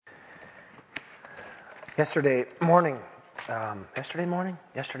Yesterday morning,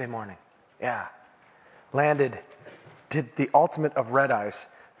 yeah, landed, did the ultimate of red eyes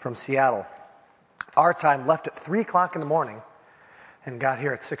from Seattle. Our time, left at 3 o'clock in the morning and got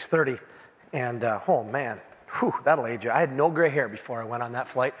here at 6:30. And, oh man, that'll age you. I had no gray hair before I went on that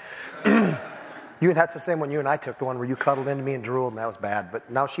flight. That's the same one you and I took, the one where you cuddled into me and drooled, and that was bad.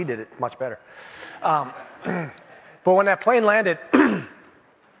 But now she did it. It's much better. But when that plane landed,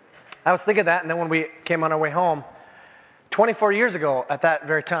 I was thinking that, and then when we came on our way home, 24 years ago at that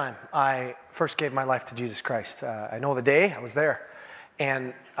very time, I first gave my life to Jesus Christ. I know the day, I was there.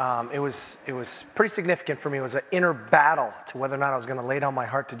 And it was pretty significant for me. It was an inner battle to whether or not I was going to lay down my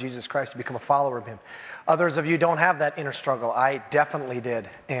heart to Jesus Christ to become a follower of Him. Others of you don't have that inner struggle. I definitely did.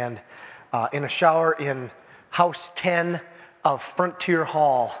 And in a shower in House 10 of Frontier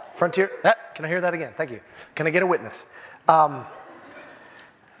Hall. Can I hear that again? Thank you. Can I get a witness?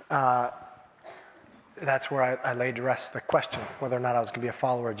 That's where I laid to rest the question whether or not I was going to be a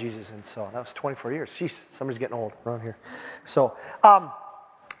follower of Jesus. And so that was 24 years. Jeez, somebody's getting old around here. So I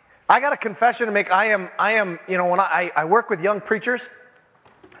got a confession to make. I am. When I work with young preachers,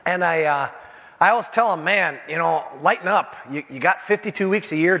 and I always tell them, man, lighten up. You got 52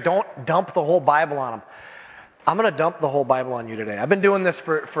 weeks a year. Don't dump the whole Bible on them. I'm going to dump the whole Bible on you today. I've been doing this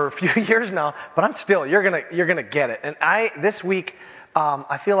for a few years now, but you're gonna get it. And this week,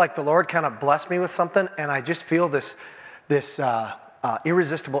 I feel like the Lord kind of blessed me with something, and I just feel this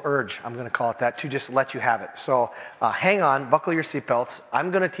irresistible urge, I'm going to call it that, to just let you have it. So hang on, buckle your seatbelts.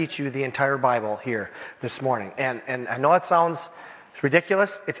 I'm going to teach you the entire Bible here this morning. And I know it sounds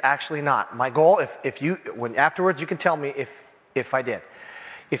ridiculous. It's actually not. My goal, when afterwards you can tell me if I did.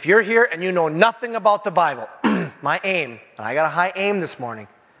 If you're here and you know nothing about the Bible, my aim, and I got a high aim this morning,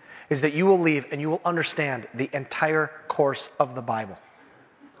 is that you will leave and you will understand the entire course of the Bible.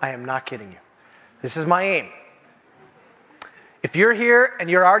 I am not kidding you. This is my aim. If you're here and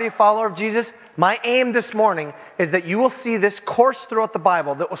you're already a follower of Jesus, my aim this morning is that you will see this course throughout the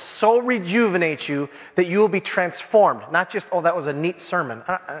Bible that will so rejuvenate you that you will be transformed. Not just, that was a neat sermon.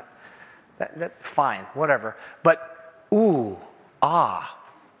 Fine, whatever. But,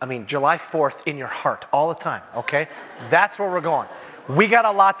 July 4th in your heart all the time, okay? That's where we're going. We got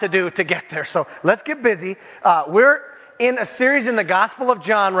a lot to do to get there, so let's get busy. We're in a series in the Gospel of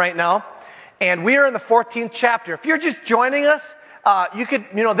John right now, and we are in the 14th chapter. If you're just joining us, you could,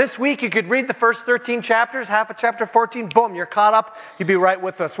 this week you could read the first 13 chapters, half of chapter 14, boom, you're caught up, you'll be right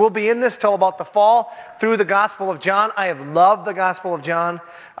with us. We'll be in this till about the fall through the Gospel of John. I have loved the Gospel of John.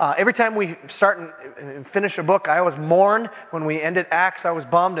 Every time we start and finish a book, I always mourn. When we ended Acts, I was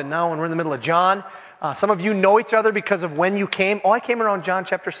bummed, and now when we're in the middle of John, some of you know each other because of when you came. I came around John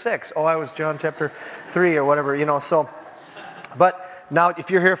chapter 6. I was John chapter 3 or whatever, so. But now if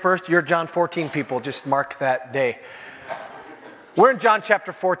you're here first, you're John 14 people. Just mark that day. We're in John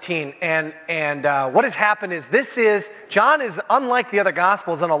chapter 14, and what has happened is John is unlike the other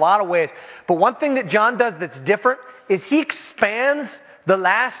Gospels in a lot of ways. But one thing that John does that's different is he expands the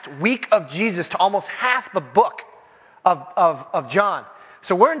last week of Jesus to almost half the book of John.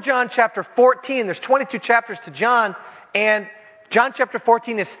 So we're in John chapter 14. There's 22 chapters to John, and John chapter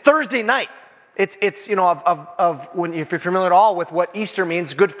 14 is Thursday night. It's if you're familiar at all with what Easter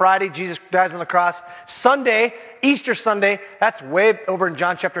means, Good Friday, Jesus dies on the cross. Sunday, Easter Sunday, that's way over in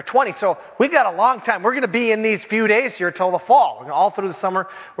John chapter 20. So we've got a long time. We're going to be in these few days here till the fall. All through the summer,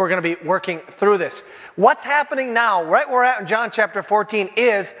 we're going to be working through this. What's happening now, right where we're at in John chapter 14,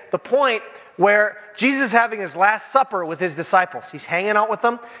 is the point where Jesus is having his last supper with his disciples. He's hanging out with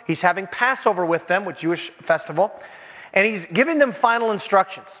them. He's having Passover with them, with Jewish festival. And he's giving them final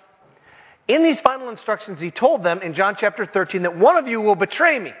instructions. In these final instructions, he told them in John chapter 13 that one of you will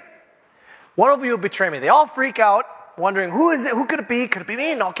betray me. One of you will betray me. They all freak out, wondering, who is it? Who could it be? Could it be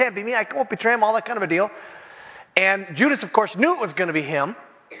me? No, it can't be me. I won't betray him, all that kind of a deal. And Judas, of course, knew it was going to be him.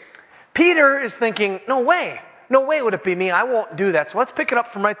 Peter is thinking, no way would it be me. I won't do that. So let's pick it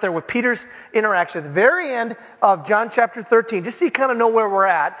up from right there with Peter's interaction. At the very end of John chapter 13, just so you kind of know where we're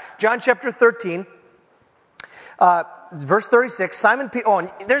at. John chapter 13, verse 36, Simon Peter,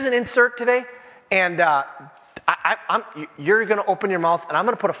 and there's an insert today, and you're going to open your mouth, and I'm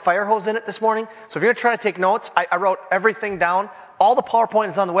going to put a fire hose in it this morning. So if you're going to try to take notes, I wrote everything down. All the PowerPoint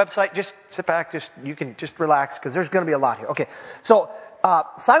is on the website. Just sit back, you can just relax, because there's going to be a lot here. Okay, so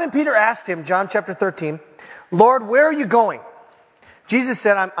Simon Peter asked him, John chapter 13, Lord, where are you going? Jesus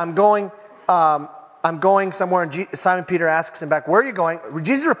said, I'm going somewhere. And Simon Peter asks him back, where are you going?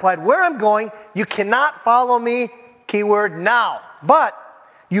 Jesus replied, where I'm going, you cannot follow me, keyword, now, but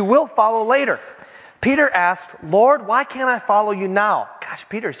you will follow later. Peter asked, Lord, why can't I follow you now? Gosh,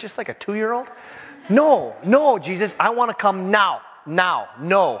 Peter is just like a 2-year-old. No, Jesus, I want to come now.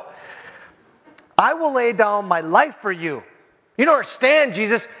 No. I will lay down my life for you. You don't understand,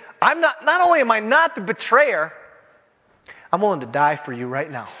 Jesus. Not only am I not the betrayer, I'm willing to die for you right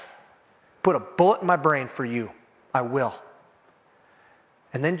now. Put a bullet in my brain for you. I will.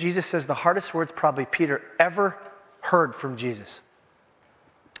 And then Jesus says the hardest words probably Peter ever heard from Jesus.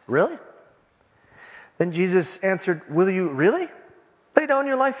 Really? Then Jesus answered, will you really lay down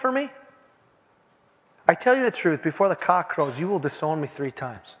your life for me? I tell you the truth, before the cock crows, you will disown me 3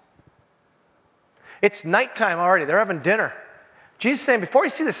 times. It's nighttime already. They're having dinner. Jesus is saying, before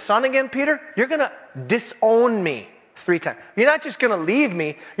you see the sun again, Peter, you're going to disown me 3 times. You're not just going to leave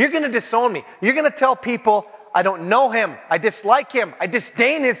me. You're going to disown me. You're going to tell people, I don't know him. I dislike him. I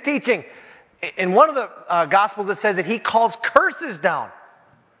disdain his teaching. In one of the Gospels, it says that he calls curses down.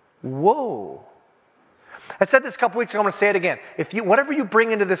 Whoa. I said this a couple weeks ago. I'm going to say it again. Whatever you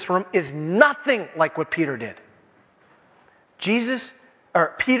bring into this room is nothing like what Peter did.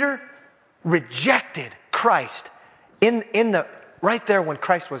 Peter rejected Christ right there when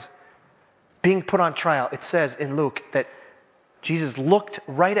Christ was being put on trial. It says in Luke that Jesus looked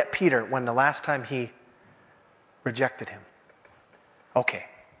right at Peter when the last time he rejected him. Okay.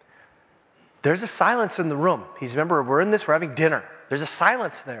 There's a silence in the room. Remember, we're having dinner. There's a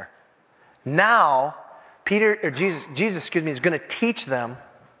silence there. Now, Jesus is going to teach them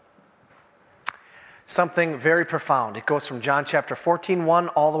something very profound. It goes from John chapter 14:1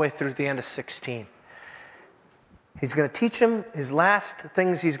 all the way through to the end of 16. He's going to teach him his last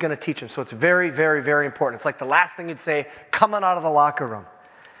things he's going to teach him. So it's very, very, very important. It's like the last thing you'd say coming out of the locker room.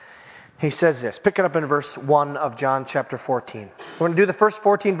 He says this. Pick it up in verse 1 of John chapter 14. We're going to do the first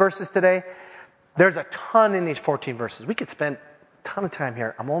 14 verses today. There's a ton in these 14 verses. We could spend a ton of time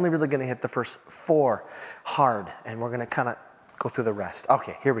here. I'm only really going to hit the first 4 hard, and we're going to kind of go through the rest.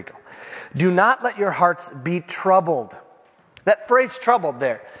 Okay, here we go. Do not let your hearts be troubled. That phrase troubled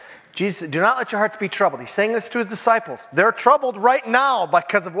there. Jesus, do not let your hearts be troubled. He's saying this to his disciples. They're troubled right now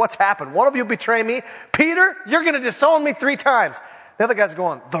because of what's happened. One of you betray me. Peter, you're going to disown me 3 times. The other guy's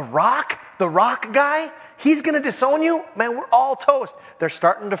going, the rock guy? He's going to disown you? Man, we're all toast. They're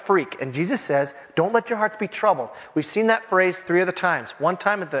starting to freak. And Jesus says, don't let your hearts be troubled. We've seen that phrase 3 other times. One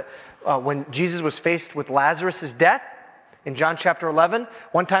time when Jesus was faced with Lazarus' death in John chapter 11.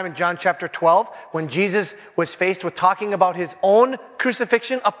 One time in John chapter 12 when Jesus was faced with talking about his own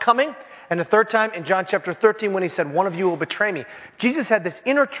crucifixion upcoming. And the 3rd time in John chapter 13 when he said, one of you will betray me. Jesus had this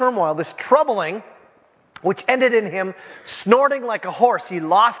inner turmoil, this troubling, which ended in him snorting like a horse. He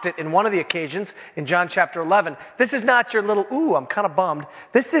lost it in one of the occasions in John chapter 11. This is not your little, ooh, I'm kind of bummed.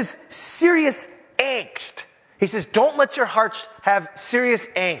 This is serious angst. He says, don't let your hearts have serious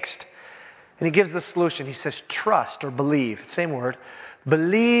angst. And he gives the solution. He says, trust or believe. Same word.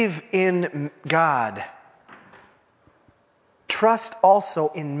 Believe in God. Trust also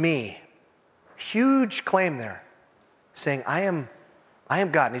in me. Huge claim there. Saying, I am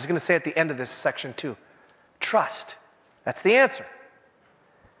God. And he's going to say at the end of this section too. Trust. That's the answer.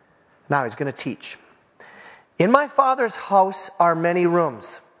 Now he's going to teach. In my Father's house are many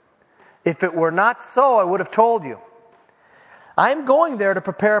rooms. If it were not so, I would have told you. I am going there to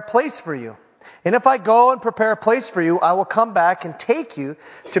prepare a place for you. And if I go and prepare a place for you, I will come back and take you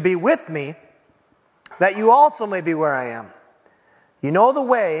to be with me, that you also may be where I am. You know the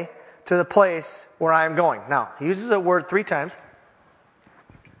way to the place where I am going. Now, he uses a word 3 times.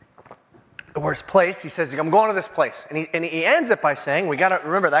 The word's place. He says, I'm going to this place. And he ends it by saying, we got to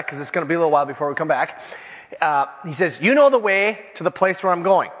remember that because it's going to be a little while before we come back. He says, you know the way to the place where I'm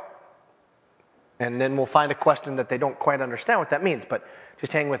going. And then we'll find a question that they don't quite understand what that means, but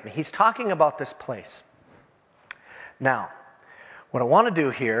just hang with me. He's talking about this place. Now, what I want to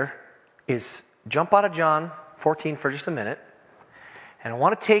do here is jump out of John 14 for just a minute, and I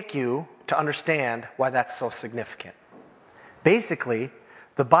want to take you to understand why that's so significant. Basically,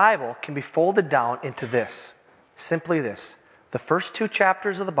 the Bible can be folded down into this. Simply this. The first 2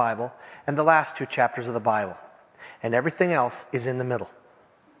 chapters of the Bible and the last 2 chapters of the Bible. And everything else is in the middle.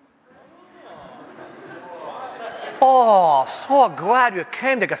 Oh, so glad you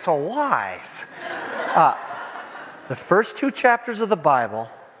came to get so wise. The first 2 chapters of the Bible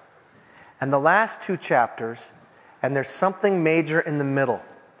and the last 2 chapters, and there's something major in the middle.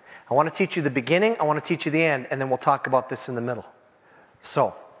 I want to teach you the beginning, I want to teach you the end, and then we'll talk about this in the middle.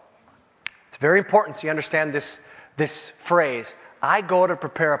 So, it's very important so you understand this phrase, I go to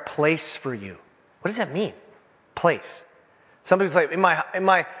prepare a place for you. What does that mean? Place. Some people say, in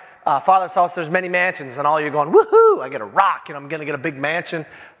my Father's house there's many mansions, and all you're going, woohoo, I get a rock, I'm going to get a big mansion,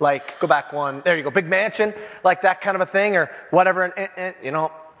 like, go back one, there you go, big mansion, like that kind of a thing, or whatever, and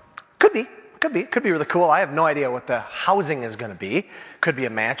could be, Could be really cool. I have no idea what the housing is going to be. Could be a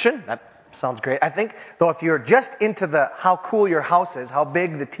mansion. That sounds great. I think, though, if you're just into the how cool your house is, how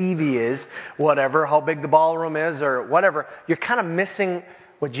big the TV is, whatever, how big the ballroom is, or whatever, you're kind of missing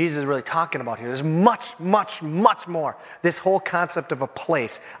what Jesus is really talking about here. There's much, much, much more. This whole concept of a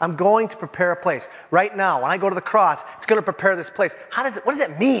place. I'm going to prepare a place. Right now, when I go to the cross, it's going to prepare this place. What does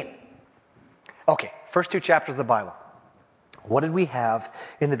it mean? Okay, first 2 chapters of the Bible. What did we have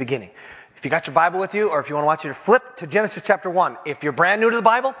in the beginning? If you got your Bible with you, or if you want to watch it, flip to Genesis chapter 1. If you're brand new to the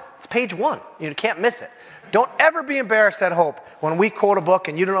Bible, it's page 1. You can't miss it. Don't ever be embarrassed at Hope when we quote a book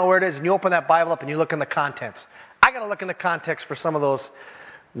and you don't know where it is, and you open that Bible up and you look in the contents. I got to look in the context for some of those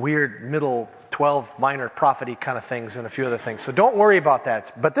weird middle 12 minor prophet-y kind of things and a few other things. So don't worry about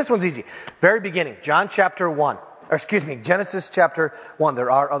that. But this one's easy. Very beginning, Genesis chapter 1.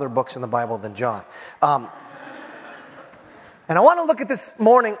 There are other books in the Bible than John. And I want to look at this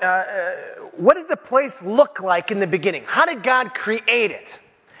morning, what did the place look like in the beginning? How did God create it?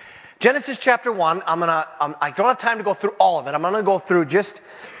 Genesis chapter 1, I don't have time to go through all of it. I'm going to go through just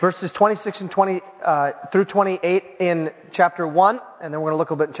verses 26 and 20 through 28 in chapter 1, and then we're going to look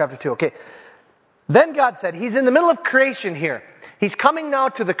a little bit in chapter 2. Okay. Then God said, he's in the middle of creation here. He's coming now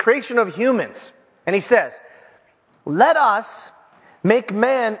to the creation of humans. And he says, let us make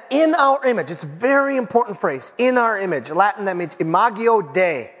man in our image. It's a very important phrase. In our image. Latin, that means imago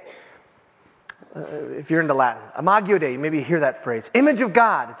Dei. If you're into Latin. Imago Dei. Maybe you hear that phrase. Image of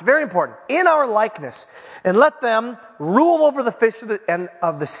God. It's very important. In our likeness. And let them rule over the fish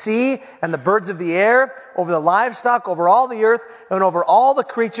of the sea and the birds of the air, over the livestock, over all the earth, and over all the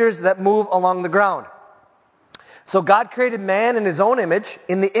creatures that move along the ground. So God created man in his own image.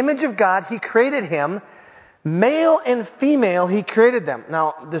 In the image of God, he created him. Male and female, he created them.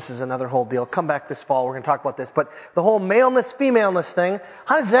 Now, this is another whole deal. Come back this fall, we're going to talk about this. But the whole maleness, femaleness thing,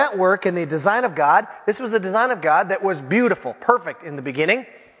 how does that work in the design of God? This was the design of God that was beautiful, perfect in the beginning.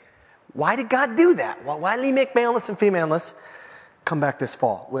 Why did God do that? Well, why did he make maleness and femaleness? Come back this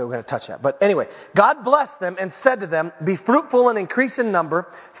fall. We're going to touch that. But anyway, God blessed them and said to them, be fruitful and increase in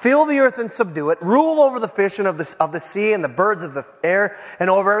number, fill the earth and subdue it, rule over the fish and of the sea and the birds of the air,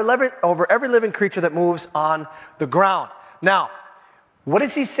 and over every living creature that moves on the ground. Now, what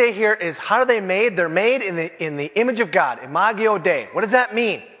does he say here is, how are they made? They're made in the image of God, imago Dei. What does that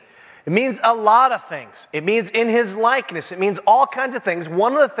mean? It means a lot of things. It means in his likeness. It means all kinds of things.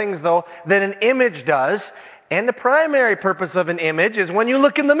 One of the things, though, that an image does, and the primary purpose of an image, is when you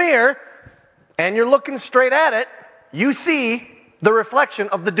look in the mirror and you're looking straight at it, you see the reflection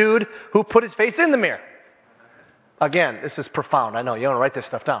of the dude who put his face in the mirror. Again, this is profound. I know, you don't write this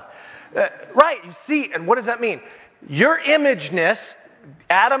stuff down. Right, you see, and what does that mean? Your imageness,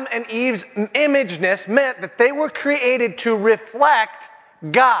 Adam and Eve's imageness, meant that they were created to reflect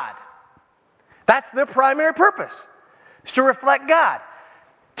God. That's their primary purpose, is to reflect God.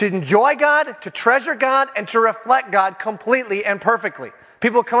 To enjoy God, to treasure God, and to reflect God completely and perfectly.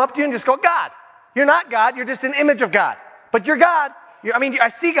 People come up to you and just go, God. You're not God, you're just an image of God. But you're God. I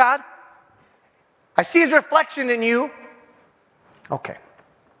see God. I see his reflection in you. Okay.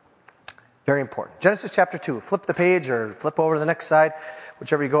 Very important. Genesis chapter 2. Flip the page or flip over to the next side,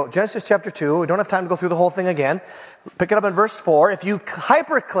 whichever you go. Genesis chapter 2. We don't have time to go through the whole thing again. Pick it up in verse 4. If you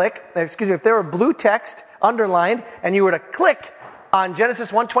if there were blue text underlined and you were to click on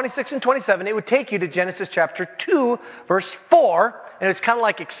Genesis 1, 26 and 27, it would take you to Genesis chapter 2, verse 4, and it's kind of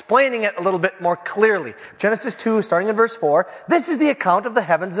like explaining it a little bit more clearly. Genesis 2, starting in verse 4, this is the account of the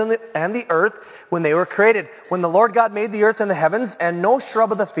heavens and the earth when they were created. When the Lord God made the earth and the heavens, and no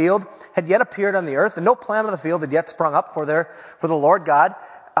shrub of the field had yet appeared on the earth, and no plant of the field had yet sprung up, for the Lord God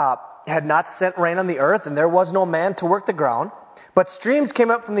had not sent rain on the earth, and there was no man to work the ground. But streams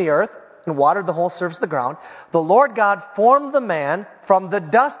came up from the earth, and watered the whole surface of the ground. The Lord God formed the man from the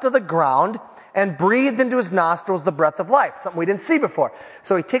dust of the ground and breathed into his nostrils the breath of life, something we didn't see before.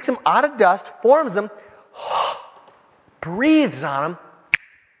 So he takes him out of dust, forms him, breathes on him,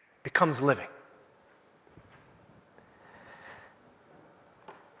 becomes living.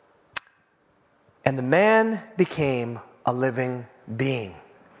 And the man became a living being.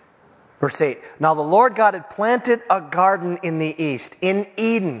 Verse 8, now the Lord God had planted a garden in the east, in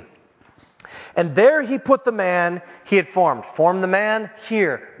Eden. And there he put the man he had formed. Form the man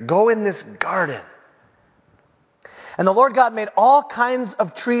here. Go in this garden. And the Lord God made all kinds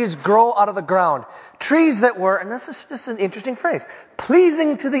of trees grow out of the ground. Trees that were, and this is an interesting phrase,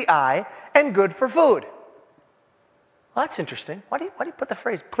 pleasing to the eye and good for food. Well, that's interesting. Why do you put the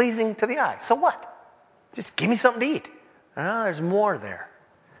phrase pleasing to the eye? So what? Just give me something to eat. No, there's more there.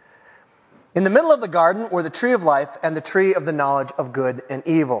 In the middle of the garden were the tree of life and the tree of the knowledge of good and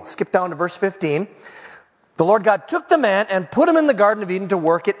evil. Skip down to verse 15. The Lord God took the man and put him in the Garden of Eden to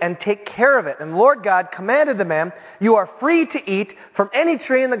work it and take care of it. And the Lord God commanded the man, you are free to eat from any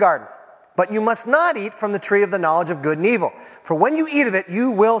tree in the garden, but you must not eat from the tree of the knowledge of good and evil. For when you eat of it,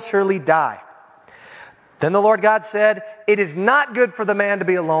 you will surely die. Then the Lord God said, it is not good for the man to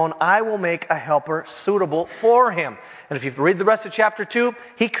be alone. I will make a helper suitable for him. And if you read the rest of chapter 2,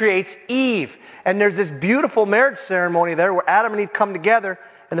 he creates Eve. And there's this beautiful marriage ceremony there where Adam and Eve come together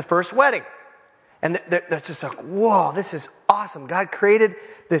in the first wedding. And that's just like, whoa, this is awesome. God created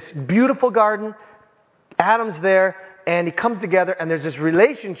this beautiful garden. Adam's there, and he comes together, and there's this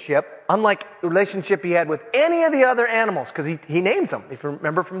relationship, unlike the relationship he had with any of the other animals, because he names them. If you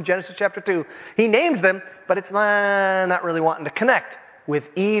remember from Genesis chapter 2, he names them, but it's not really wanting to connect. With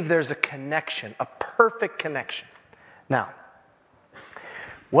Eve, there's a connection, a perfect connection. Now,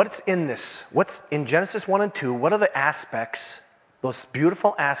 what's in this? What's in Genesis 1 and 2? What are the aspects, those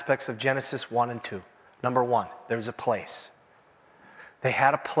beautiful aspects of Genesis 1 and 2? Number one, there's a place. They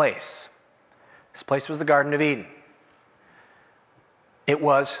had a place. This place was the Garden of Eden. It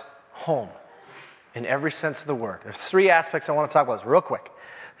was home in every sense of the word. There's three aspects I want to talk about this real quick.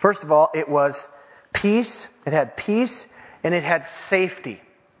 First of all, it was peace. It had peace and it had safety.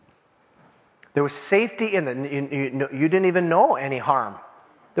 There was safety in it. You didn't even know any harm.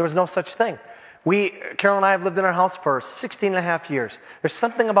 There was no such thing. Carol and I have lived in our house for 16 and a half years. There's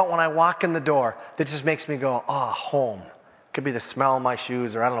something about when I walk in the door that just makes me go, home. It could be the smell of my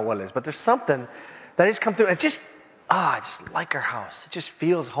shoes or I don't know what it is. But there's something that has come through. And I just like our house. It just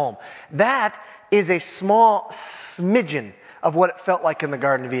feels home. That is a small smidgen of what it felt like in the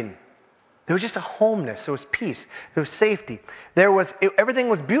Garden of Eden. There was just a homeness. There was peace. There was safety. Everything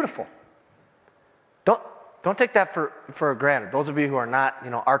was beautiful. Don't take that for granted. Those of you who are not,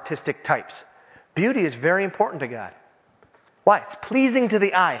 artistic types. Beauty is very important to God. Why? It's pleasing to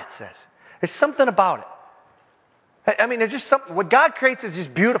the eye, it says. There's something about it. I mean, there's just something. What God creates is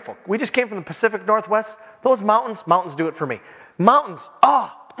just beautiful. We just came from the Pacific Northwest. Those mountains do it for me. Mountains,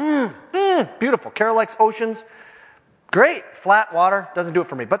 beautiful. Carol likes oceans. Great. Flat water doesn't do it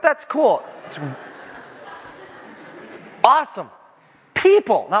for me. But that's cool. It's awesome.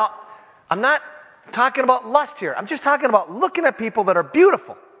 People. Now, I'm not talking about lust here. I'm just talking about looking at people that are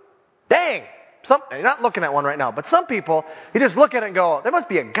beautiful. Dang. You're not looking at one right now. But some people, you just look at it and go, there must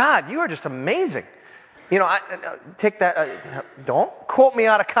be a God. You are just amazing. Take that. Don't quote me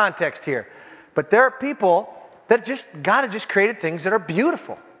out of context here. But there are people that God has just created things that are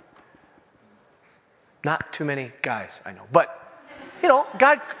beautiful. Not too many guys, I know. But,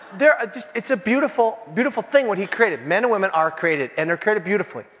 God, it's a beautiful, beautiful thing what He created. Men and women are created, and they're created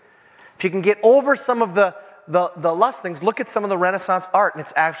beautifully. If you can get over some of the lust things, look at some of the Renaissance art, and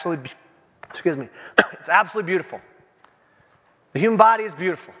it's absolutely, it's absolutely beautiful. The human body is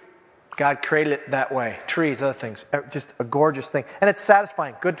beautiful. God created it that way. Trees, other things. Just a gorgeous thing. And it's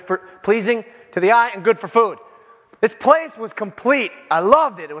satisfying. Pleasing to the eye and good for food. This place was complete. I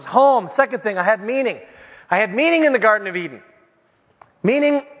loved it. It was home. Second thing, I had meaning. I had meaning in the Garden of Eden.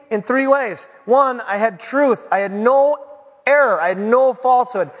 Meaning in three ways. One, I had truth. I had no error. I had no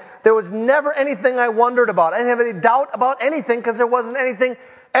falsehood. There was never anything I wondered about. I didn't have any doubt about anything because there wasn't anything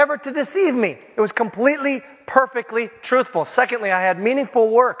ever to deceive me. It was completely, perfectly truthful. Secondly, I had meaningful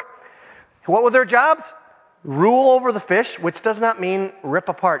work. What were their jobs? Rule over the fish, which does not mean rip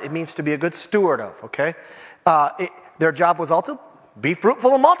apart. It means to be a good steward of, okay? Their job was also be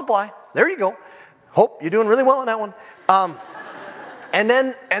fruitful and multiply. There you go. Hope you're doing really well on that one. And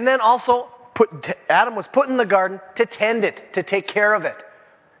then also Adam was put in the garden to tend it, to take care of it.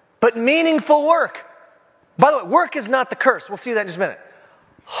 But meaningful work. By the way, work is not the curse. We'll see that in just a minute.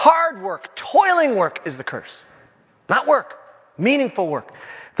 Hard work, toiling work is the curse. Not work. Meaningful work.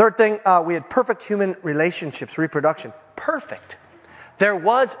 Third thing, we had perfect human relationships, reproduction. Perfect. There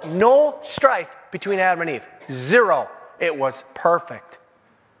was no strife between Adam and Eve. Zero. It was perfect.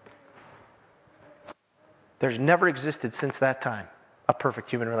 There's never existed since that time a perfect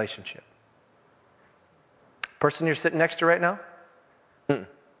human relationship. Person you're sitting next to right now? Mm-mm.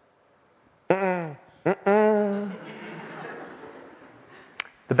 Mm-mm. Mm-mm.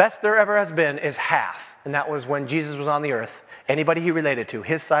 The best there ever has been is half. And that was when Jesus was on the earth. Anybody he related to,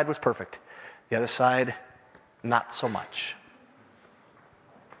 his side was perfect. The other side, not so much.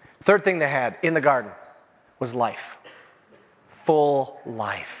 Third thing they had in the garden was life. Full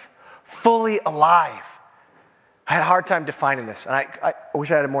life. Fully alive. I had a hard time defining this. And I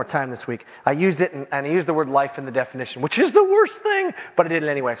wish I had more time this week. I used it, and I used the word life in the definition, which is the worst thing. But I did it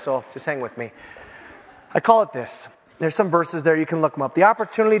anyway, so just hang with me. I call it this. There's some verses there, you can look them up. The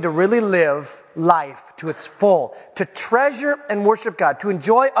opportunity to really live life to its full, to treasure and worship God, to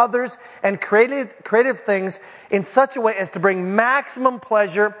enjoy others and creative things in such a way as to bring maximum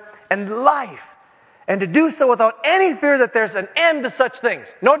pleasure and life. And to do so without any fear that there's an end to such things.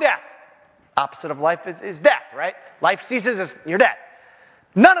 No death. Opposite of life is death, right? Life ceases, you're dead.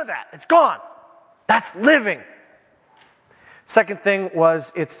 None of that. It's gone. That's living. Second thing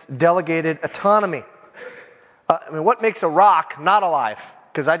was its delegated autonomy. What makes a rock not alive?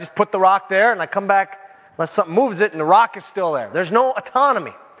 Because I just put the rock there and I come back unless something moves it and the rock is still there. There's no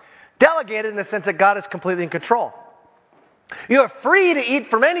autonomy. Delegated in the sense that God is completely in control. You are free to eat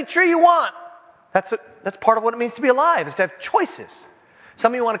from any tree you want. That's part of what it means to be alive, is to have choices.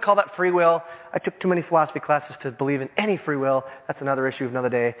 Some of you want to call that free will. I took too many philosophy classes to believe in any free will. That's another issue of another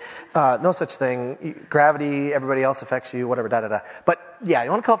day. No such thing. Gravity, everybody else affects you, whatever, da-da-da. But yeah, you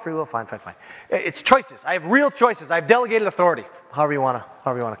want to call it free will? Fine. It's choices. I have real choices. I have delegated authority. However you want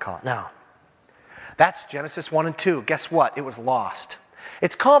to call it. Now, that's Genesis 1 and 2. Guess what? It was lost.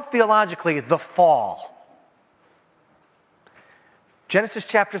 It's called theologically the fall. Genesis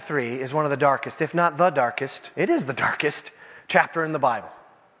chapter 3 is one of the darkest, if not the darkest, it is the darkest chapter in the Bible.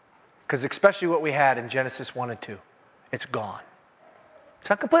 Because especially what we had in Genesis 1 and 2, it's gone. It's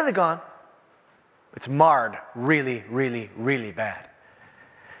not completely gone. It's marred really, really, really bad.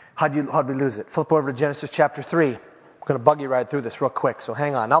 How'd we lose it? Flip over to Genesis chapter 3. I'm going to buggy ride through this real quick, so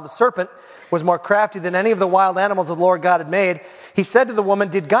hang on. Now the serpent was more crafty than any of the wild animals the Lord God had made. He said to the woman,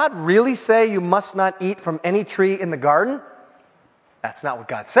 "Did God really say you must not eat from any tree in the garden?" That's not what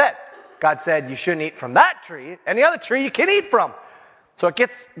God said. God said you shouldn't eat from that tree. Any other tree you can eat from. So it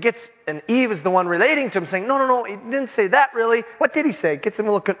gets, and Eve is the one relating to him, saying, no, he didn't say that really. What did he say? Gets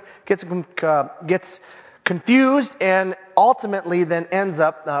confused, and ultimately then ends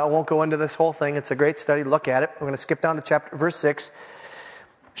up, I won't go into this whole thing, it's a great study, look at it. We're going to skip down to verse 6.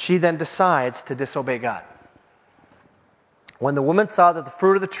 She then decides to disobey God. When the woman saw that the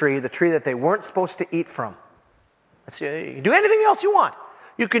fruit of the tree that they weren't supposed to eat from, you can do anything else you want.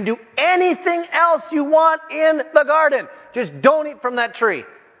 You can do anything else you want in the garden. Just don't eat from that tree.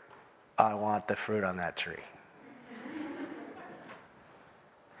 I want the fruit on that tree.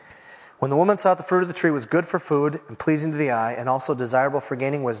 When the woman saw that the fruit of the tree was good for food and pleasing to the eye and also desirable for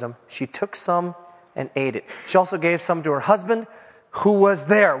gaining wisdom, she took some and ate it. She also gave some to her husband who was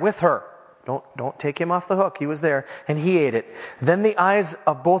there with her. Don't take him off the hook. He was there and he ate it. Then the eyes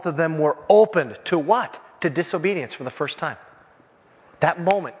of both of them were opened to what? To disobedience for the first time. That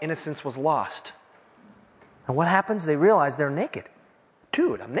moment, innocence was lost. And what happens? They realize they're naked.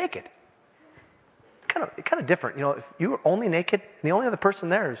 Dude, I'm naked. It's kind of different. If you were only naked, and the only other person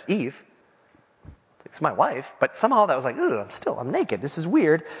there is Eve. It's my wife. But somehow that was like, I'm naked. This is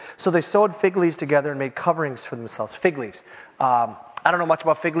weird. So they sewed fig leaves together and made coverings for themselves. Fig leaves. I don't know much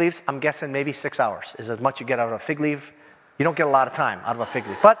about fig leaves. I'm guessing maybe 6 hours is as much you get out of a fig leaf. You don't get a lot of time out of a fig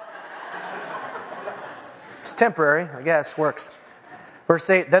leaf. But it's temporary, I guess, works. Verse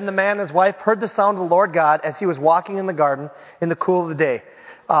 8, then the man and his wife heard the sound of the Lord God as he was walking in the garden in the cool of the day.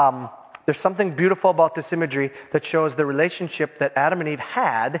 There's something beautiful about this imagery that shows the relationship that Adam and Eve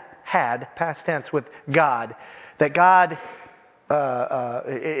had, past tense, with God. That God,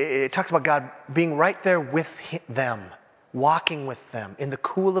 it talks about God being right there with them, walking with them in the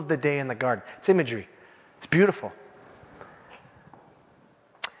cool of the day in the garden. It's imagery. It's beautiful.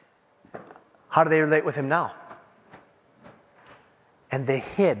 How do they relate with him now? And they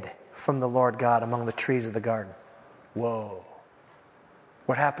hid from the Lord God among the trees of the garden. Whoa.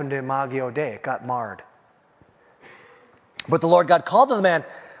 What happened to Imago Dei? It got marred. But the Lord God called to the man,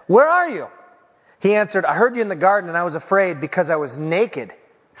 where are you? He answered, I heard you in the garden and I was afraid because I was naked.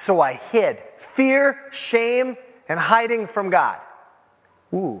 So I hid. Fear, shame, and hiding from God.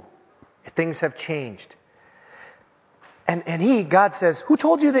 Ooh, things have changed. And God says, who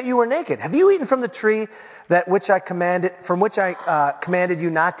told you that you were naked? Have you eaten from the tree from which I commanded you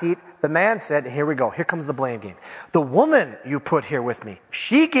not to eat? The man said, here we go, here comes the blame game. The woman you put here with me,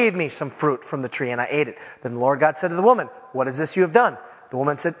 she gave me some fruit from the tree and I ate it. Then the Lord God said to the woman, what is this you have done? The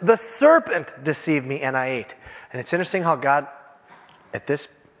woman said, the serpent deceived me and I ate. And it's interesting how God,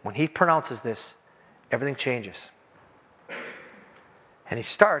 when he pronounces this, everything changes. And he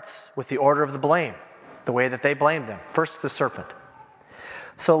starts with the order of the blame. The way that they blamed them. First, the serpent.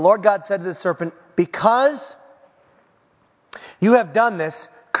 So Lord God said to the serpent, because you have done this,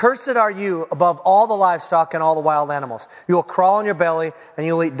 cursed are you above all the livestock and all the wild animals. You will crawl on your belly and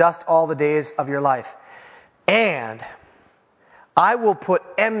you will eat dust all the days of your life. And I will put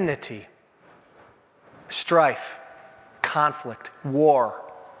enmity, strife, conflict, war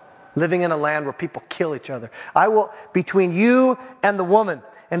living in a land where people kill each other. I will, between you and the woman,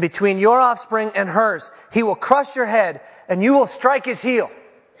 and between your offspring and hers, he will crush your head, and you will strike his heel.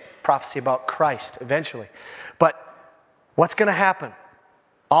 Prophecy about Christ eventually. But what's going to happen?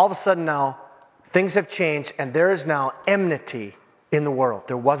 All of a sudden now, things have changed, and there is now enmity in the world.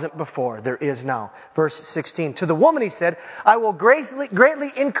 There wasn't before. There is now. Verse 16. To the woman he said, I will greatly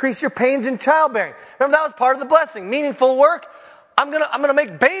increase your pains in childbearing. Remember, that was part of the blessing. Meaningful work. I'm gonna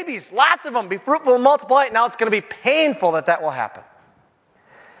make babies, lots of them, be fruitful and multiply. Now it's going to be painful that will happen.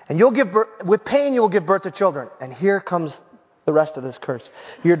 And you'll give birth, with pain you will give birth to children. And here comes the rest of this curse.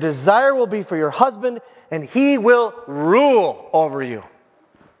 Your desire will be for your husband, and he will rule over you.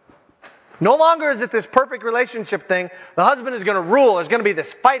 No longer is it this perfect relationship thing. The husband is going to rule. There's going to be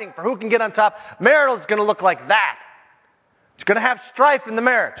this fighting for who can get on top. Marital is going to look like that. It's going to have strife in the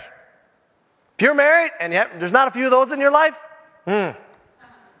marriage. If you're married and yet there's not a few of those in your life,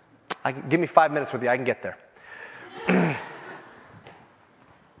 give me 5 minutes with you. I can get there.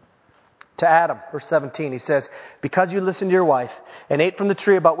 To Adam, verse 17, he says, because you listened to your wife and ate from the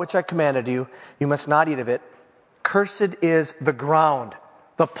tree about which I commanded you, you must not eat of it. Cursed is the ground.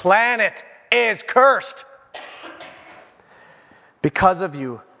 The planet is cursed because of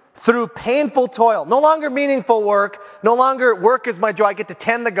you. Through painful toil. No longer meaningful work. No longer work is my joy. I get to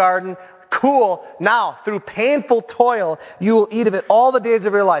tend the garden. Cool. Now, through painful toil, you will eat of it all the days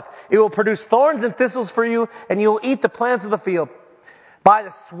of your life. It will produce thorns and thistles for you, and you will eat the plants of the field. By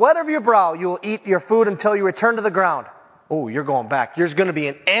the sweat of your brow, you will eat your food until you return to the ground. Oh, you're going back. There's going to be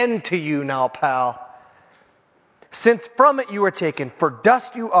an end to you now, pal. Since from it you were taken, for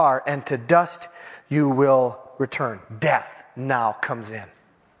dust you are, and to dust you will return. Death now comes in.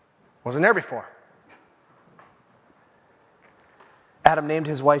 Wasn't there before. Adam named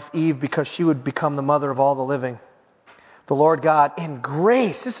his wife Eve because she would become the mother of all the living. The Lord God, in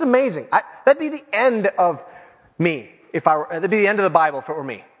grace, this is amazing. That'd be the end of me. That'd be the end of the Bible if it were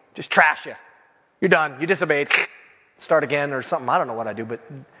me. Just trash you. You're done. You disobeyed. Start again or something. I don't know what I do, but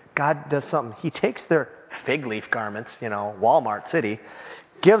God does something. He takes their fig leaf garments, Walmart City,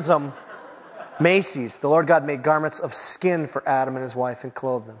 gives them Macy's. The Lord God made garments of skin for Adam and his wife and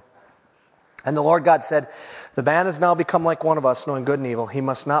clothed them. And the Lord God said, the man has now become like one of us, knowing good and evil. He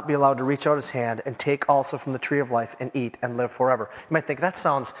must not be allowed to reach out his hand and take also from the tree of life and eat and live forever. You might think,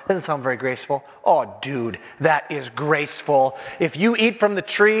 doesn't sound very graceful. Oh, dude, that is graceful. If you eat from the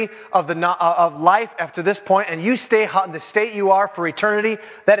tree of life after this point and you stay in the state you are for eternity,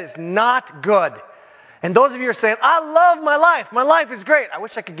 that is not good. And those of you who are saying, I love my life. My life is great. I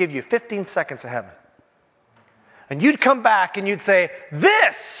wish I could give you 15 seconds of heaven. And you'd come back and you'd say,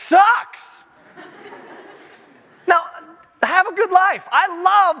 this sucks. Now, have a good life. I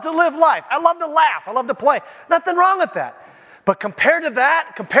love to live life. I love to laugh. I love to play. Nothing wrong with that. But compared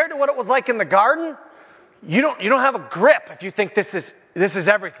to what it was like in the garden, you don't have a grip if you think this is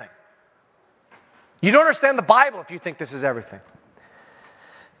everything. You don't understand the Bible if you think this is everything.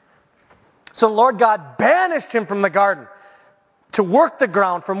 So the Lord God banished him from the garden to work the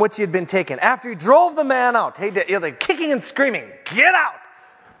ground from which he had been taken. After he drove the man out, they're kicking and screaming, get out!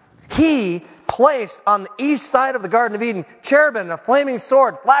 He placed on the east side of the Garden of Eden cherubim and a flaming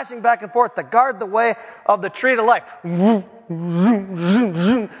sword flashing back and forth to guard the way of the tree of life. Why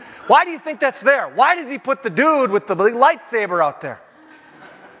do you think that's there? Why does he put the dude with the lightsaber out there?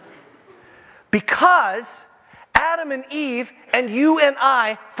 Because Adam and Eve and you and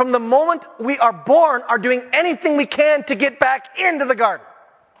I, from the moment we are born, are doing anything we can to get back into the garden.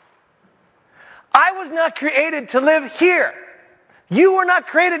 I was not created to live here. You were not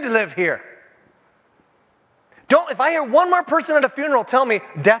created to live here. If I hear one more person at a funeral tell me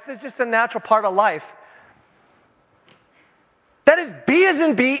death is just a natural part of life, that is B as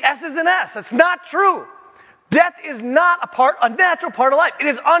in B, S as in S. That's not true. Death is not a natural part of life. It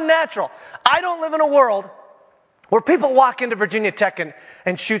is unnatural. I don't live in a world where people walk into Virginia Tech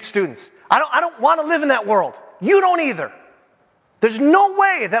and shoot students. I don't want to live in that world. You don't either. There's no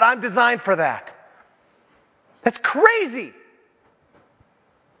way that I'm designed for that. That's crazy.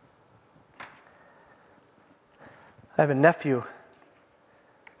 I have a nephew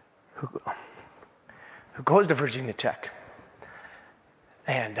who goes to Virginia Tech.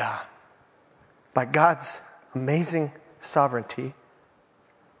 And by God's amazing sovereignty,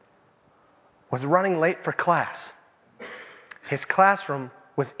 was running late for class. His classroom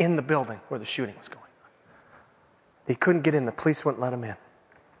was in the building where the shooting was going on. He couldn't get in. The police wouldn't let him in.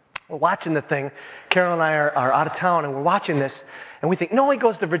 We're watching the thing. Carol and I are out of town, and we're watching this, and we think, no, he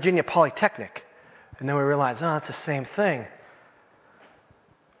goes to Virginia Polytechnic. And then we realize, it's the same thing.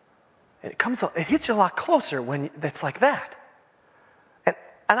 It hits you a lot closer when it's like that.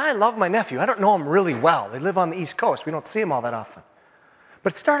 And And I love my nephew. I don't know him really well. They live on the East Coast. We don't see him all that often.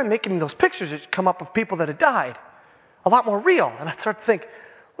 But it started making those pictures that come up of people that had died a lot more real. And I started to think,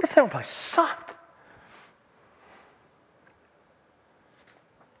 what if that were my son?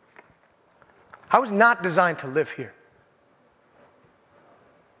 I was not designed to live here.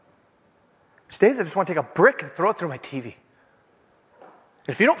 These days I just want to take a brick and throw it through my TV.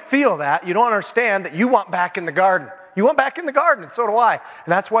 If you don't feel that, you don't understand that you want back in the garden. You want back in the garden, and so do I. And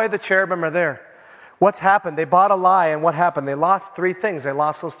that's why the cherubim are there. What's happened? They bought a lie, and what happened? They lost three things. They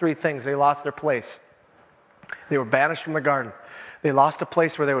lost those three things. They lost their place. They were banished from the garden. They lost a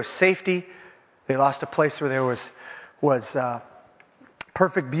place where there was safety. They lost a place where there was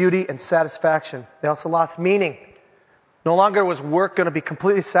perfect beauty and satisfaction. They also lost meaning. No longer was work going to be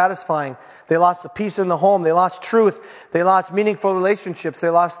completely satisfying. They lost the peace in the home. They lost truth. They lost meaningful relationships. They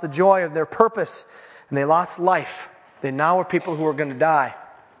lost the joy of their purpose. And they lost life. They now were people who were going to die.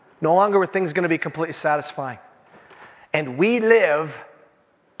 No longer were things going to be completely satisfying. And we live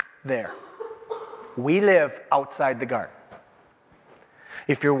there. We live outside the garden.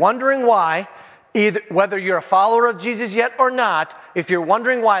 If you're wondering why, whether you're a follower of Jesus yet or not, if you're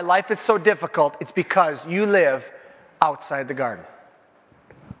wondering why life is so difficult, it's because you live outside the garden.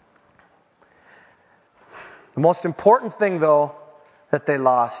 The most important thing, though, that they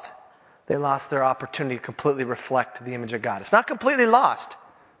lost their opportunity to completely reflect the image of God. It's not completely lost.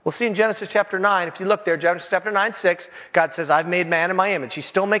 We'll see in Genesis chapter 9, if you look there, Genesis chapter 9, 6, God says, I've made man in my image. He's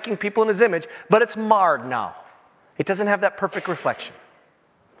still making people in his image, but it's marred now. It doesn't have that perfect reflection.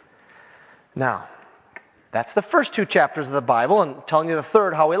 Now, that's the first two chapters of the Bible, and I'm telling you the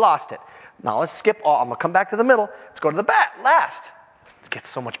third, how we lost it. Now let's skip all. I'm going to come back to the middle. Let's go to the last. It gets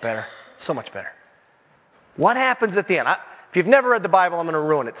so much better. So much better. What happens at the end? If you've never read the Bible, I'm going to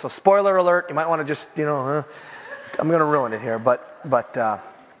ruin it. So spoiler alert, you might want to just, I'm going to ruin it here. But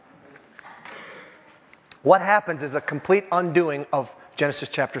what happens is a complete undoing of Genesis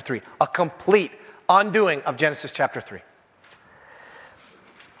chapter 3. A complete undoing of Genesis chapter 3.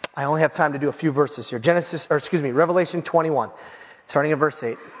 I only have time to do a few verses here. Revelation 21, starting at verse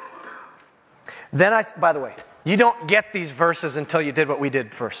 8. By the way, you don't get these verses until you did what we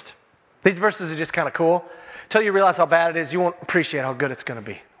did first. These verses are just kind of cool. Until you realize how bad it is, you won't appreciate how good it's going to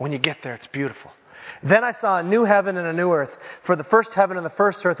be. When you get there, it's beautiful. Then I saw a new heaven and a new earth, for the first heaven and the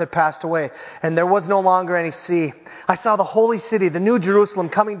first earth had passed away, and there was no longer any sea. I saw the holy city, the new Jerusalem,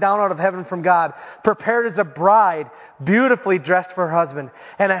 coming down out of heaven from God, prepared as a bride, beautifully dressed for her husband.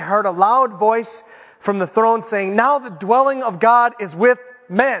 And I heard a loud voice from the throne saying, now the dwelling of God is with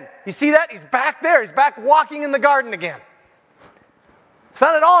men. You see that? He's back there. He's back walking in the garden again. It's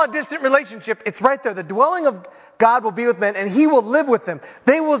not at all a distant relationship. It's right there. The dwelling of God will be with men, and He will live with them.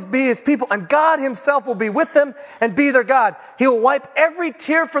 They will be His people, and God Himself will be with them and be their God. He will wipe every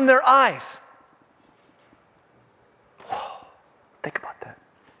tear from their eyes. Whoa, think about that.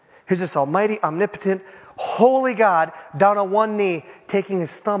 Here's this almighty, omnipotent, holy God down on one knee, taking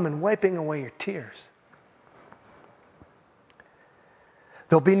His thumb and wiping away your tears.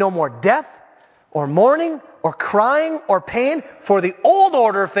 There'll be no more death, or mourning, or crying, or pain, for the old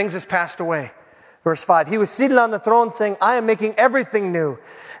order of things has passed away. Verse 5, He was seated on the throne saying, I am making everything new.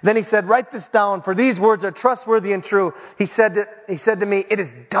 Then He said, write this down, for these words are trustworthy and true. He said to me, it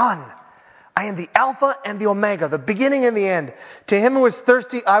is done. I am the Alpha and the Omega, the beginning and the end. To him who is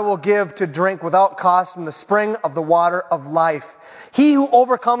thirsty, I will give to drink without cost from the spring of the water of life. He who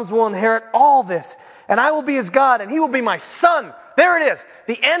overcomes will inherit all this, and I will be his God, and he will be my son. There it is.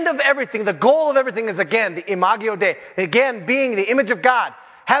 The end of everything, the goal of everything is again the Imago Dei. Again, being the image of God.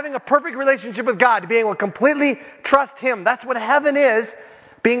 Having a perfect relationship with God. Being able to completely trust Him. That's what heaven is.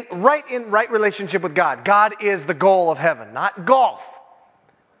 Being in right relationship with God. God is the goal of heaven, not golf.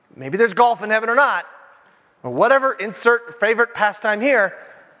 Maybe there's golf in heaven or not. Or whatever, insert favorite pastime here.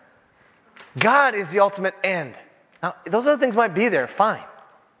 God is the ultimate end. Now, those other things might be there, fine.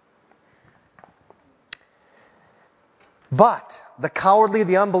 But the cowardly,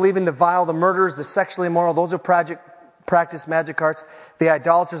 the unbelieving, the vile, the murderers, the sexually immoral, those who practice magic arts, the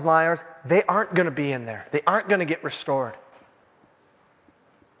idolaters, liars, they aren't going to be in there. They aren't going to get restored.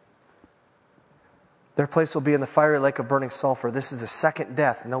 Their place will be in the fiery lake of burning sulfur. This is a second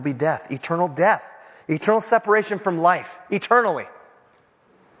death, and there'll be death, eternal separation from life, eternally.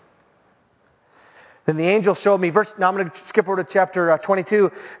 Then the angel showed me, now I'm going to skip over to chapter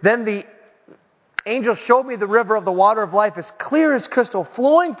 22. Then the angel showed me the river of the water of life, as clear as crystal,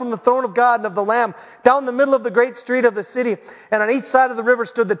 flowing from the throne of God and of the Lamb, down the middle of the great street of the city. And on each side of the river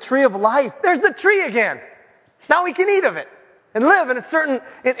stood the tree of life. There's the tree again. Now we can eat of it and live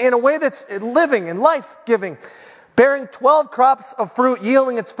in a way that's living and life-giving. bearing 12 crops of fruit,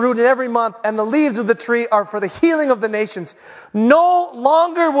 yielding its fruit in every month, and the leaves of the tree are for the healing of the nations. No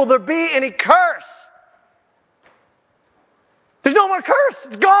longer will there be any curse. There's no more curse.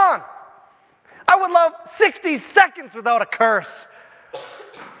 It's gone. I would love 60 seconds without a curse.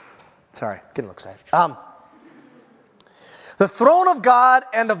 Sorry, getting a little excited. The throne of God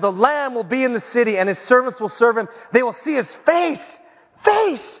and of the Lamb will be in the city, and his servants will serve him. They will see his face,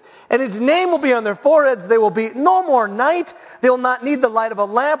 and his name will be on their foreheads. They will be no more night. They will not need the light of a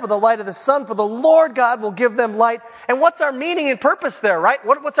lamp or the light of the sun, for the Lord God will give them light. And what's our meaning and purpose there, right?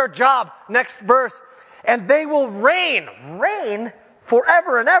 What's our job? Next verse. And they will reign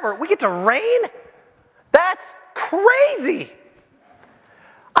forever and ever. We get to reign? That's crazy.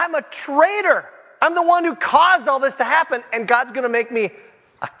 I'm a traitor. I'm the one who caused all this to happen, and God's going to make me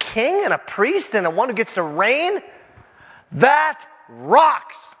a king and a priest and a one who gets to reign? That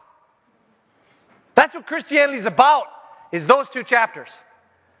rocks. That's what Christianity is about, is those two chapters.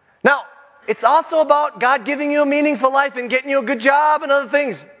 Now, it's also about God giving you a meaningful life and getting you a good job and other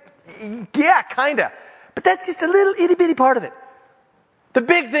things. Yeah, kinda. But that's just a little itty-bitty part of it. The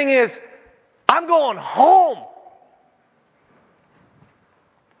big thing is, I'm going home.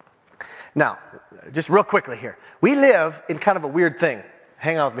 Now, just real quickly here. We live in kind of a weird thing.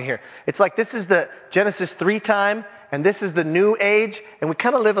 Hang on with me here. It's like this is the Genesis 3 time, and this is the New Age, and we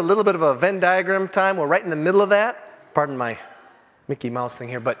kind of live a little bit of a Venn diagram time. We're right in the middle of that. Pardon my Mickey Mouse thing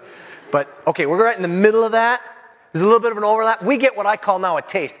here, but okay, we're right in the middle of that. There's a little bit of an overlap. We get what I call now a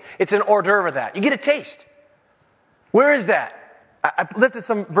taste. It's an hors d'oeuvre of that. You get a taste. Where is that? I lifted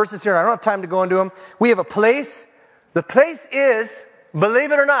some verses here. I don't have time to go into them. We have a place. The place is,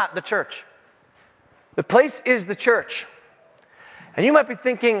 believe it or not, the church. The place is the church. And you might be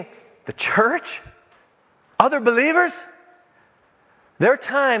thinking, the church? Other believers? There are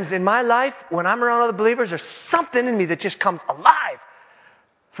times in my life when I'm around other believers, there's something in me that just comes alive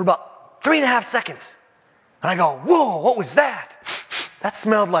for about 3.5 seconds. And I go, whoa, what was that? That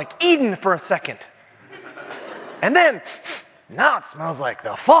smelled like Eden for a second. And then, now it smells like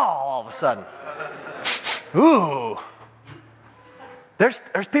the fall all of a sudden. Ooh. There's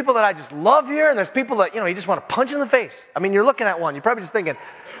people that I just love here, and there's people that, you just want to punch in the face. I mean, you're looking at one. You're probably just thinking,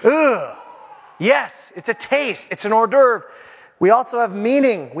 ugh. Yes, it's a taste. It's an hors d'oeuvre. We also have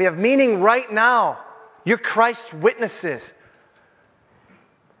meaning. We have meaning right now. You're Christ's witnesses.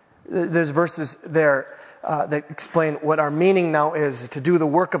 There's verses there that explain what our meaning now is, to do the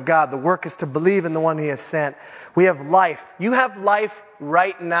work of God. The work is to believe in the one he has sent. We have life. You have life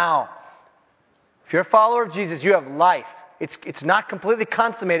right now. If you're a follower of Jesus, you have life. It's not completely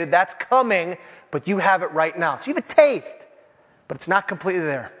consummated. That's coming, but you have it right now. So you have a taste, but it's not completely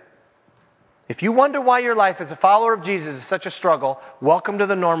there. If you wonder why your life as a follower of Jesus is such a struggle, welcome to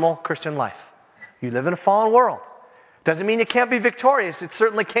the normal Christian life. You live in a fallen world. Doesn't mean you can't be victorious. It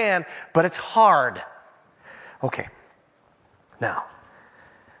certainly can, but it's hard. Okay. Now,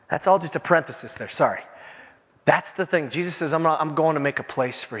 that's all just a parenthesis there. Sorry. That's the thing. Jesus says, I'm going to make a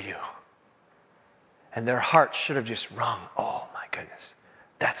place for you. And their hearts should have just rung. Oh, my goodness.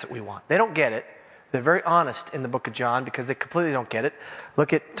 That's what we want. They don't get it. They're very honest in the book of John because they completely don't get it.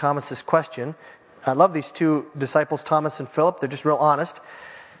 Look at Thomas's question. I love these two disciples, Thomas and Philip. They're just real honest.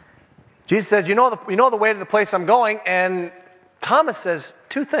 Jesus says, you know the way to the place I'm going. And Thomas says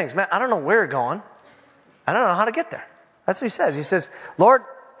two things. Man, I don't know where you're going. I don't know how to get there. That's what he says. He says, Lord,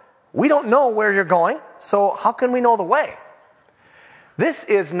 we don't know where you're going, so how can we know the way? This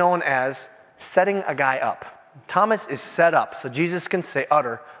is known as setting a guy up. Thomas is set up so Jesus can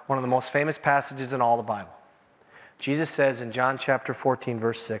utter one of the most famous passages in all the Bible. Jesus says in John chapter 14,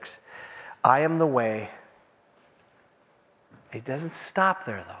 verse 6, I am the way. He doesn't stop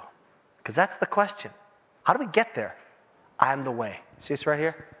there, though, because that's the question. How do we get there? I am the way. See this right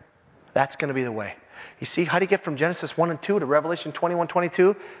here? That's going to be the way. You see, how do you get from Genesis 1 and 2 to Revelation 21,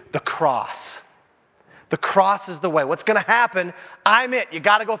 22? The cross. The cross is the way. What's going to happen? I'm it. You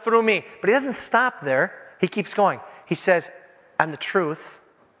got to go through me. But he doesn't stop there. He keeps going. He says, I'm the truth,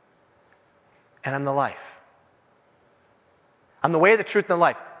 and I'm the life. I'm the way, the truth, and the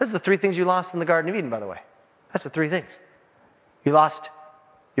life. Those are the three things you lost in the Garden of Eden, by the way. That's the three things. You lost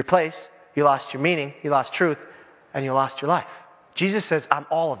your place, you lost your meaning, you lost truth, and you lost your life. Jesus says, I'm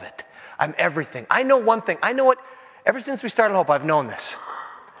all of it. I'm everything. I know one thing. I know it. Ever since we started Hope, I've known this.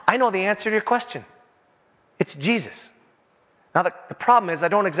 I know the answer to your question. It's Jesus. Now, the problem is I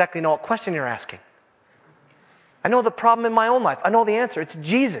don't exactly know what question you're asking. I know the problem in my own life. I know the answer. It's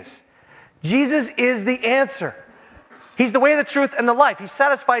Jesus. Jesus is the answer. He's the way, the truth, and the life. He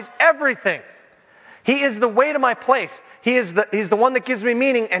satisfies everything. He is the way to my place. He's the one that gives me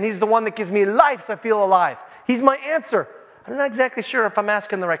meaning, and He's the one that gives me life so I feel alive. He's my answer. I'm not exactly sure if I'm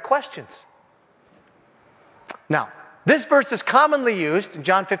asking the right questions. Now, this verse is commonly used, in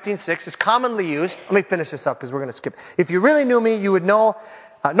John 15:6, is commonly used. Let me finish this up because we're going to skip. If you really knew me, you would know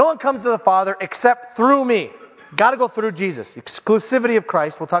no one comes to the Father except through me. Got to go through Jesus. Exclusivity of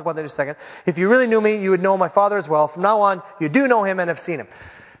Christ. We'll talk about that in a second. If you really knew me, you would know my Father as well. From now on, you do know Him and have seen Him.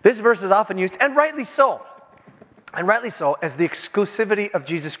 This verse is often used, and rightly so. And rightly so, as the exclusivity of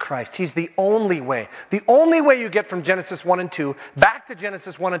Jesus Christ. He's the only way. The only way you get from Genesis 1 and 2 back to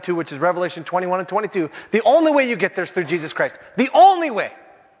Genesis 1 and 2, which is Revelation 21 and 22, the only way you get there is through Jesus Christ. The only way.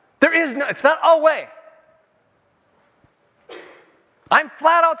 There is no, it's not a way. I'm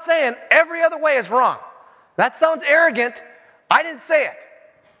flat out saying every other way is wrong. That sounds arrogant. I didn't say it.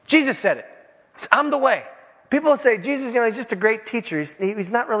 Jesus said it. I'm the way. People will say, Jesus, he's just a great teacher.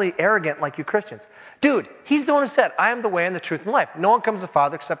 He's not really arrogant like you Christians. Dude, He's the one who said, I am the way and the truth and life. No one comes to the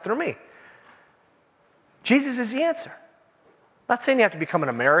Father except through me. Jesus is the answer. I'm not saying you have to become an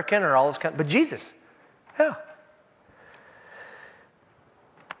American or all this kind, but Jesus. Yeah.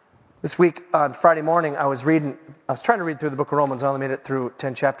 This week on Friday morning, I was trying to read through the book of Romans. I only made it through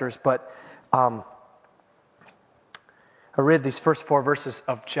 10 chapters, but I read these first 4 verses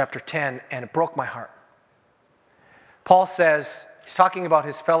of chapter 10, and it broke my heart. Paul says, he's talking about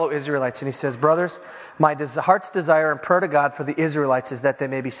his fellow Israelites, and he says, brothers, my heart's desire and prayer to God for the Israelites is that they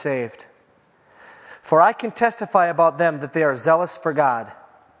may be saved. For I can testify about them that they are zealous for God,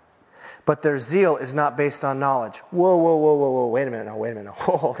 but their zeal is not based on knowledge. Whoa, wait a minute now.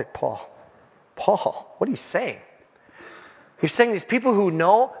 Hold it, Paul, what are you saying? You're saying these people who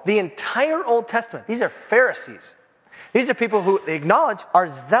know the entire Old Testament, these are Pharisees. These are people who they acknowledge are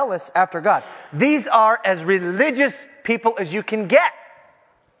zealous after God. These are as religious people as you can get.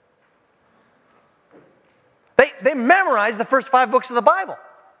 They memorize the first 5 books of the Bible.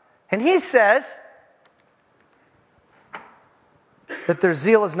 And he says that their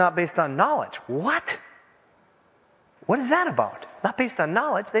zeal is not based on knowledge. What? What is that about? Not based on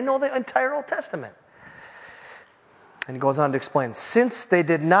knowledge. They know the entire Old Testament. And he goes on to explain, since they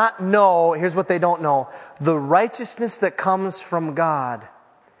did not know, here's what they don't know, the righteousness that comes from God,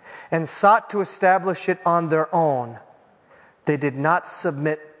 and sought to establish it on their own, they did not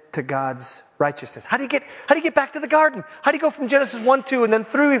submit to God's righteousness. How do you get back to the garden? How do you go from Genesis 1-2 and then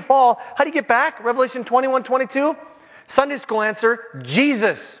through we fall? How do you get back? Revelation 21-22? Sunday school answer,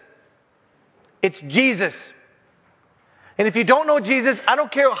 Jesus. It's Jesus. And if you don't know Jesus, I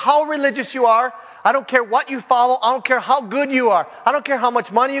don't care how religious you are, I don't care what you follow. I don't care how good you are. I don't care how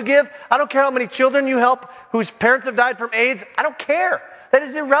much money you give. I don't care how many children you help whose parents have died from AIDS. I don't care. That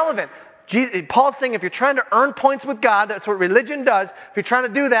is irrelevant. Paul's saying if you're trying to earn points with God, that's what religion does. If you're trying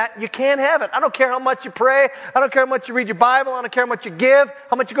to do that, you can't have it. I don't care how much you pray. I don't care how much you read your Bible. I don't care how much you give,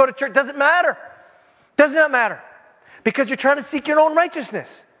 how much you go to church. It doesn't matter. It does not matter. Because you're trying to seek your own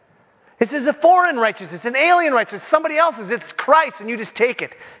righteousness. This is a foreign righteousness, an alien righteousness, somebody else's. It's Christ, and you just take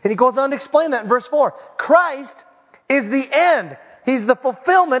it. And he goes on to explain that in verse 4. Christ is the end. He's the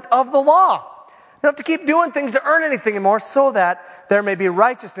fulfillment of the law. You don't have to keep doing things to earn anything anymore so that there may be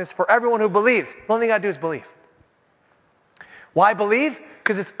righteousness for everyone who believes. The only thing you got to do is believe. Why believe?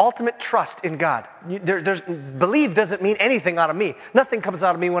 Because it's ultimate trust in God. Believe doesn't mean anything out of me. Nothing comes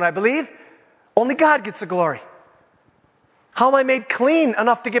out of me when I believe. Only God gets the glory. How am I made clean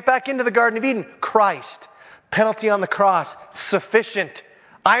enough to get back into the Garden of Eden? Christ. Penalty on the cross. Sufficient.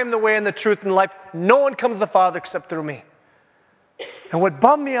 I am the way and the truth and life. No one comes to the Father except through me. And what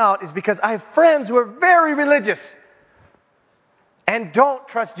bummed me out is because I have friends who are very religious and don't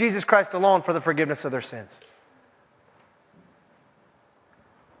trust Jesus Christ alone for the forgiveness of their sins.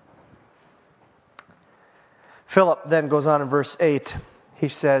 Philip then goes on in verse 8. He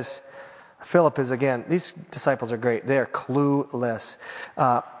says, Philip is, again, these disciples are great. They are clueless.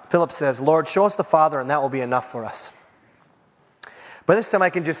 Philip says, Lord, show us the Father and that will be enough for us. By this time I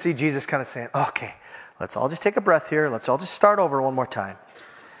can just see Jesus kind of saying, okay, let's all just take a breath here. Let's all just start over one more time.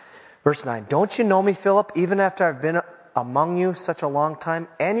 Verse 9, don't you know me, Philip, even after I've been among you such a long time?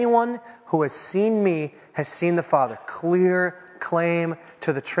 Anyone who has seen me has seen the Father. Clear claim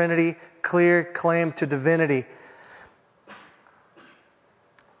to the Trinity, clear claim to divinity.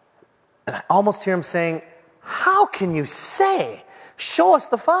 And I almost hear him saying, how can you say, show us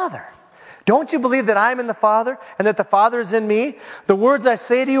the Father? Don't you believe that I am in the Father and that the Father is in me? The words I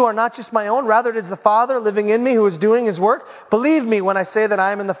say to you are not just my own. Rather, it is the Father living in me who is doing His work. Believe me when I say that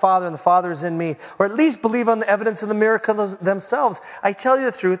I am in the Father and the Father is in me. Or at least believe on the evidence of the miracles themselves. I tell you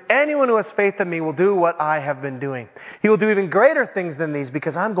the truth, anyone who has faith in me will do what I have been doing. He will do even greater things than these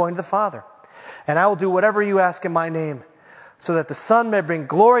because I'm going to the Father. And I will do whatever you ask in my name. so that the Son may bring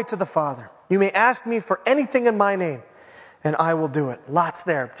glory to the Father. You may ask me for anything in my name, and I will do it. Lots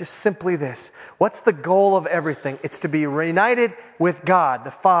there. Just simply this. What's the goal of everything? It's to be reunited with God,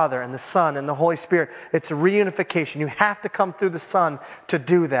 the Father, and the Son, and the Holy Spirit. It's a reunification. You have to come through the Son to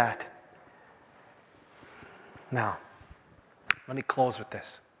do that. Now, let me close with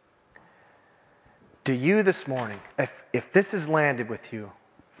this. Do you this morning, if this has landed with you,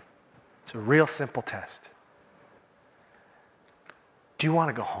 it's a real simple test. Do you want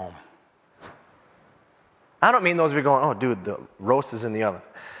to go home? I don't mean those of you going, oh, dude, the roast is in the oven.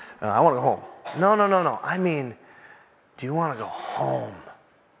 I want to go home. No. I mean, do you want to go home?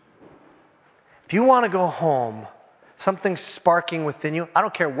 If you want to go home, something's sparking within you. I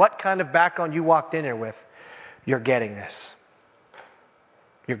don't care what kind of background you walked in here with. You're getting this.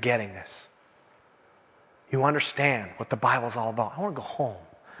 You're getting this. You understand what the Bible's all about. I want to go home.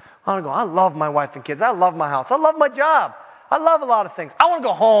 I love my wife and kids. I love my house. I love my job. I love a lot of things. I want to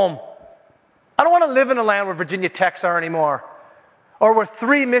go home. I don't want to live in a land where Virginia Techs are anymore. Or where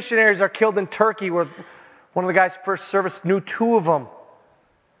 3 missionaries are killed in Turkey, where one of the guys first service knew 2 of them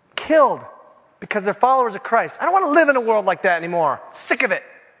killed because they're followers of Christ. I don't want to live in a world like that anymore. Sick of it.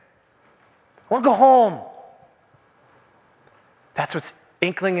 I want to go home. That's what's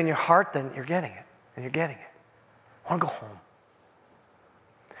inkling in your heart, then you're getting it. And you're getting it. I want to go home.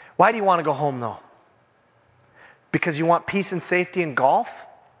 Why do you want to go home, though? Because you want peace and safety in golf?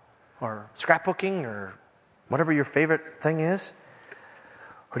 Or scrapbooking? Or whatever your favorite thing is?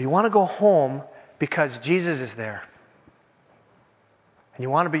 Or do you want to go home because Jesus is there? And you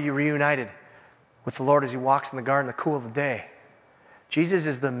want to be reunited with the Lord as He walks in the garden in the cool of the day. Jesus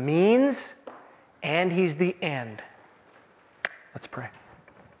is the means and He's the end. Let's pray.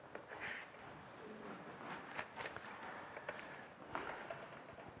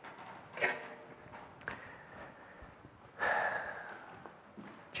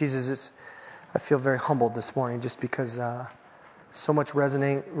 Jesus, I feel very humbled this morning just because so much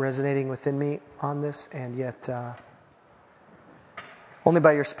resonating within me on this, and yet only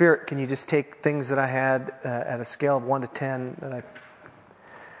by your Spirit can you just take things that I had at a scale of 1 to 10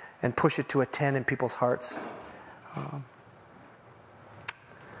 and push it to a 10 in people's hearts.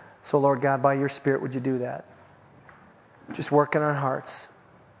 So Lord God, by your Spirit, would you do that? Just work in our hearts.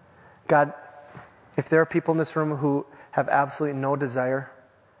 God, if there are people in this room who have absolutely no desire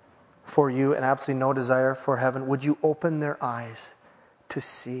for you and absolutely no desire for heaven, would you open their eyes to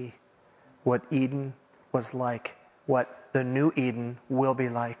see what Eden was like, what the new Eden will be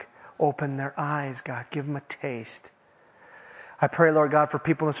like? Open their eyes, God. Give them a taste. I pray, Lord God, for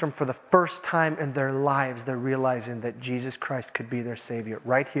people in this room, for the first time in their lives, they're realizing that Jesus Christ could be their Savior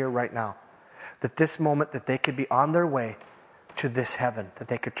right here, right now. That this moment, that they could be on their way to this heaven, that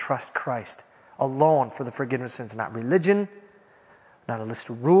they could trust Christ alone for the forgiveness of sins. Not religion, not a list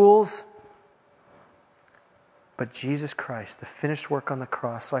of rules, but Jesus Christ, the finished work on the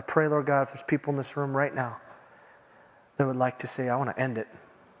cross. So I pray, Lord God, if there's people in this room right now that would like to say, I want to end it,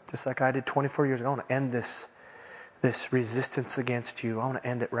 just like I did 24 years ago. I want to end this resistance against you. I want to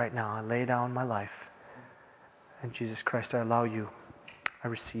end it right now. I lay down my life. And Jesus Christ, I allow you. I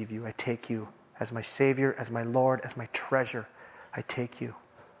receive you. I take you as my Savior, as my Lord, as my treasure. I take you.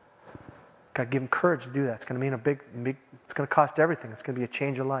 God, give them courage to do that. It's going to mean it's going to cost everything. It's going to be a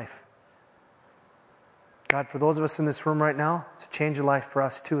change of life. God, for those of us in this room right now, it's a change of life for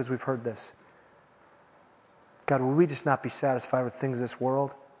us too as we've heard this. God, will we just not be satisfied with things of this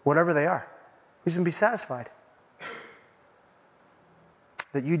world, whatever they are? We just be satisfied.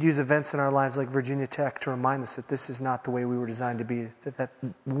 That you'd use events in our lives like Virginia Tech to remind us that this is not the way we were designed to be, that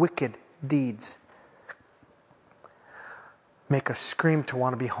wicked deeds make us scream to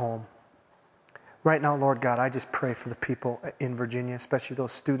want to be home. Right now, Lord God, I just pray for the people in Virginia, especially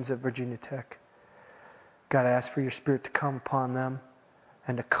those students at Virginia Tech. God, I ask for your Spirit to come upon them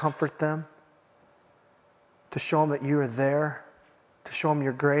and to comfort them, to show them that you are there, to show them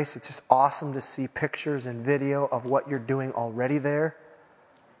your grace. It's just awesome to see pictures and video of what you're doing already there.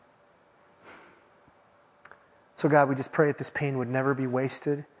 So God, we just pray that this pain would never be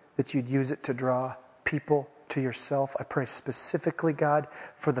wasted, that you'd use it to draw people to yourself. I pray specifically, God,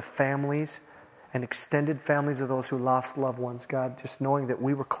 for the families and extended families of those who lost loved ones, God, just knowing that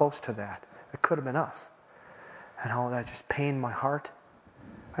we were close to that. It could have been us. And all that just pained my heart.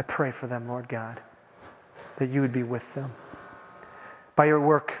 I pray for them, Lord God, that you would be with them. By your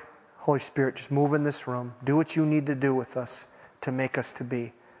work, Holy Spirit, just move in this room. Do what you need to do with us to make us to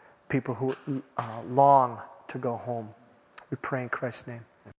be people who long to go home. We pray in Christ's name.